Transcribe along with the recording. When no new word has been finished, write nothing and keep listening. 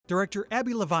Director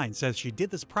Abby Levine says she did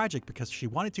this project because she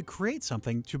wanted to create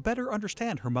something to better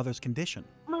understand her mother's condition.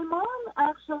 My mom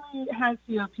actually has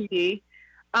COPD,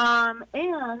 and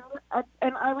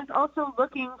I was also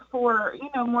looking for,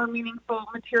 more meaningful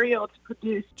material to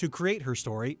produce. To create her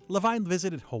story, Levine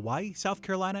visited Hawaii, South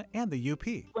Carolina, and the UP.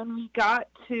 When we got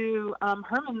to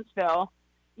Hermansville,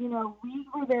 we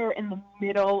were there in the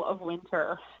middle of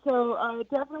winter, so it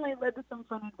definitely led to some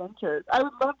fun adventures. I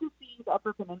would love to see the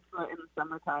Upper Peninsula in the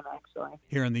summertime, actually.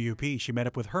 Here in the UP, she met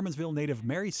up with Hermansville native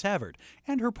Mary Savard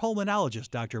and her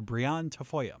pulmonologist, Dr. Brian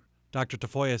Tafoya. Dr.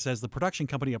 Tafoya says the production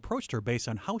company approached her based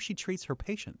on how she treats her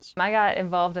patients. I got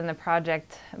involved in the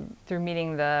project through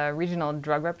meeting the regional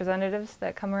drug representatives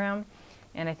that come around,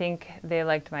 and I think they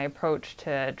liked my approach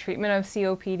to treatment of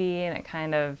COPD, and it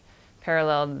kind of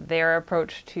paralleled their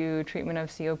approach to treatment of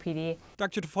COPD.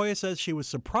 Dr. Tafoya says she was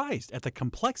surprised at the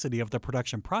complexity of the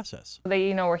production process.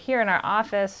 They, were here in our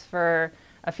office for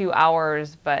a few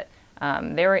hours, but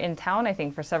they were in town, I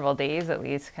think, for several days at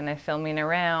least, kind of filming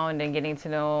around and getting to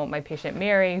know my patient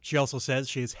Mary. She also says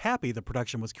she is happy the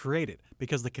production was created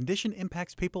because the condition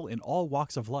impacts people in all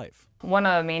walks of life. One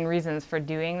of the main reasons for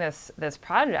doing this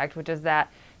project, which is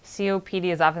that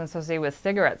COPD is often associated with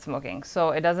cigarette smoking,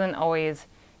 so it doesn't always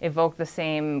evoke the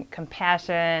same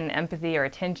compassion, empathy, or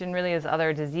attention really as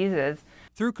other diseases.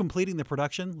 Through completing the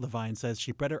production, Levine says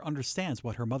she better understands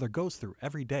what her mother goes through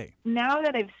every day. Now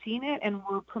that I've seen it and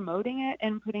we're promoting it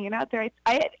and putting it out there,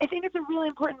 I think it's a really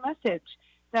important message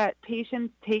that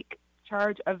patients take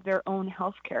charge of their own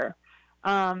health care.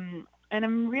 And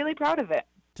I'm really proud of it.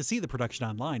 To see the production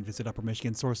online, visit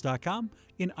UpperMichiganSource.com.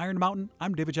 In Iron Mountain,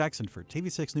 I'm David Jackson for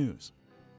TV6 News.